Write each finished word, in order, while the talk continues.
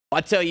I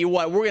tell you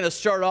what, we're going to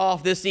start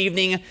off this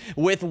evening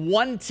with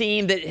one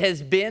team that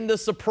has been the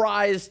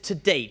surprise to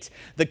date.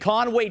 The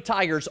Conway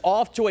Tigers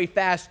off to a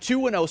fast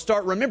 2-0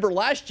 start. Remember,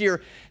 last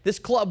year, this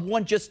club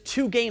won just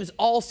 2 games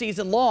all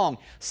season long.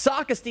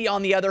 Socastee,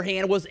 on the other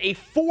hand, was a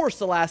force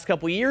the last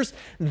couple years.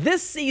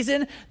 This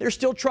season, they're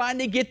still trying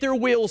to get their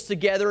wheels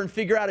together and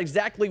figure out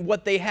exactly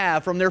what they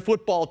have from their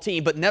football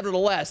team. But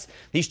nevertheless,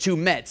 these two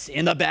Mets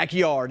in the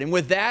backyard. And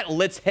with that,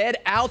 let's head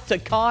out to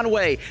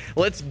Conway.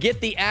 Let's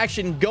get the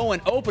action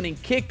going. Opening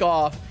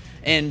kickoff,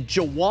 and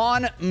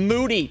Jawan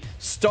Moody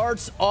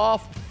starts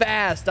off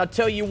fast. I'll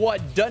tell you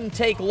what, doesn't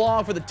take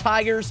long for the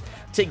Tigers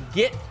to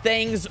get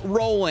things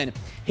rolling.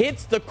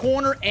 Hits the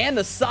corner and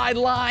the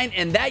sideline,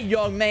 and that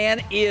young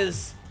man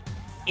is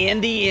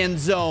in the end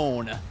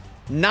zone.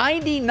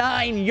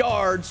 99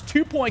 yards,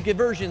 2-point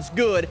conversion's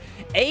good.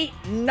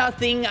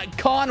 8-0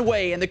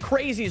 Conway, and the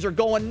crazies are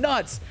going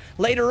nuts.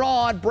 Later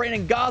on,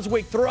 Brandon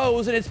Goswick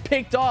throws, and it's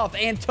picked off.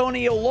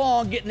 Antonio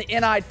Long getting the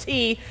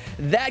NIT.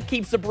 That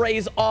keeps the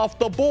Braves off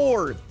the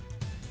board.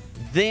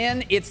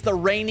 Then it's the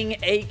reigning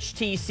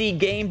HTC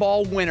game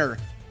ball winner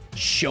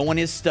showing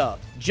his stuff.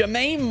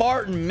 Jermaine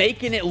Martin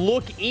making it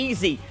look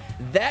easy.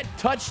 That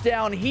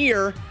touchdown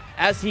here,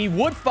 as he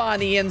would find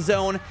the end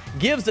zone,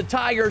 gives the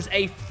Tigers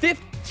a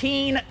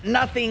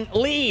 15-0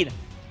 lead.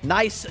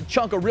 Nice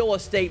chunk of real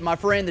estate, my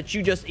friend, that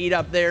you just eat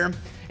up there.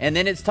 And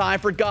then it's time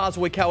for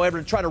Goswick, however,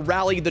 to try to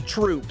rally the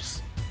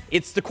troops.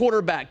 It's the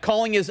quarterback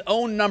calling his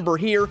own number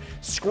here.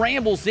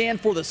 Scrambles in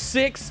for the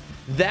 6.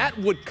 That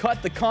would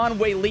cut the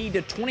Conway lead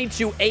to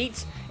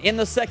 22-8 in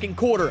the second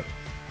quarter.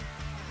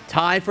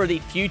 Time for the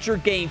future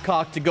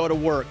Gamecock to go to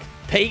work.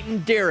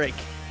 Peyton Derrick.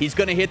 He's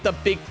going to hit the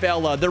big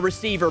fella. The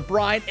receiver,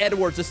 Brian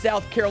Edwards, the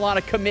South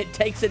Carolina commit,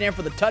 takes it in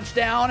for the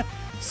touchdown.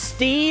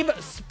 Steve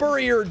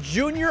Spurrier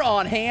Jr.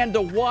 on hand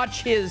to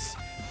watch his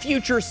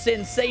future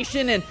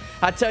sensation. And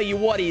I tell you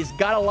what, he's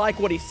got to like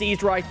what he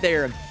sees right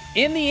there.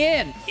 In the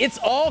end, it's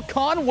all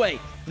Conway.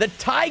 The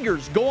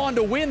Tigers go on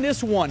to win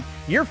this one.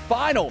 Your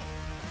final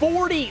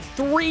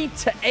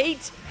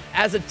 43-8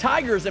 as the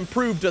Tigers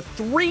improve to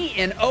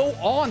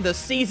 3-0 on the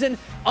season.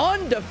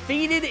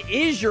 Undefeated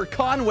is your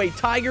Conway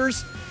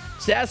Tigers.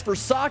 So as for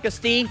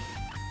Socastee,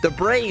 the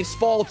Braves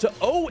fall to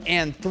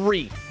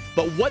 0-3.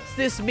 But what's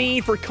this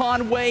mean for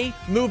Conway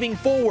moving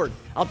forward?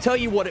 I'll tell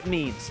you what it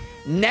means.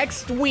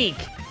 Next week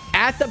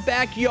at the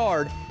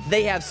backyard,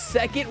 they have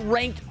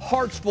second-ranked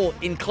Hartsville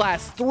in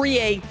Class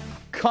 3A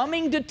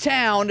coming to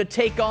town to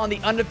take on the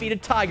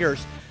undefeated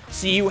Tigers.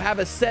 So you have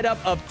a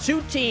setup of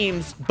 2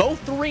 teams,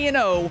 both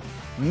 3-0,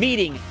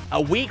 meeting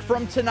a week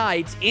from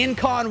tonight in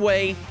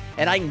Conway.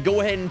 And I can go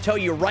ahead and tell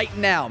you right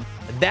now,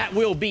 that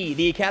will be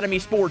the Academy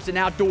Sports and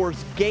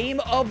Outdoors Game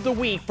of the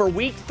Week for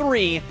Week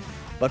 3.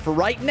 But for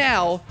right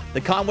now, the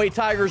Conway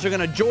Tigers are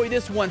going to enjoy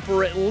this one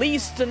for at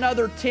least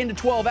another 10 to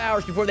 12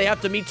 hours before they have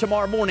to meet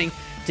tomorrow morning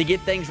to get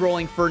things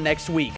rolling for next week.